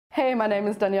Hey, my name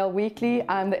is Danielle Weakley.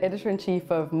 I'm the editor-in-chief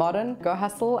of Modern, Go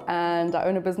Hustle, and I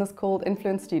own a business called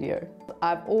Influence Studio.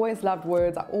 I've always loved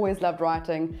words, I've always loved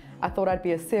writing. I thought I'd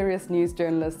be a serious news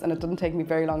journalist, and it didn't take me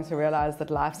very long to realize that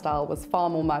lifestyle was far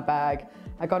more my bag.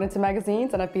 I got into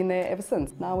magazines and I've been there ever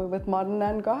since. Now we're with Modern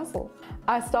and Go Hustle.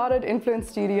 I started Influence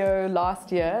Studio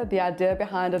last year. The idea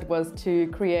behind it was to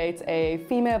create a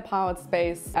female-powered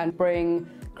space and bring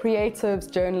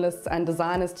creatives, journalists and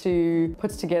designers to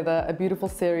put together a beautiful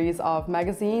series of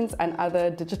magazines and other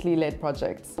digitally led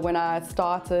projects. When I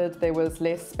started, there was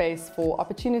less space for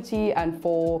opportunity and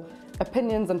for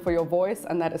opinions and for your voice,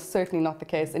 and that is certainly not the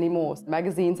case anymore.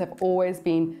 Magazines have always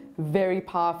been very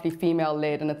powerfully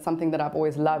female-led, and it's something that I've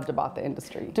always loved about the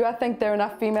industry. Do I think there are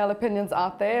enough female opinions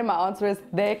out there? My answer is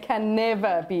there can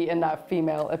never be enough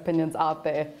female opinions out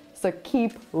there, so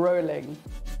keep rolling.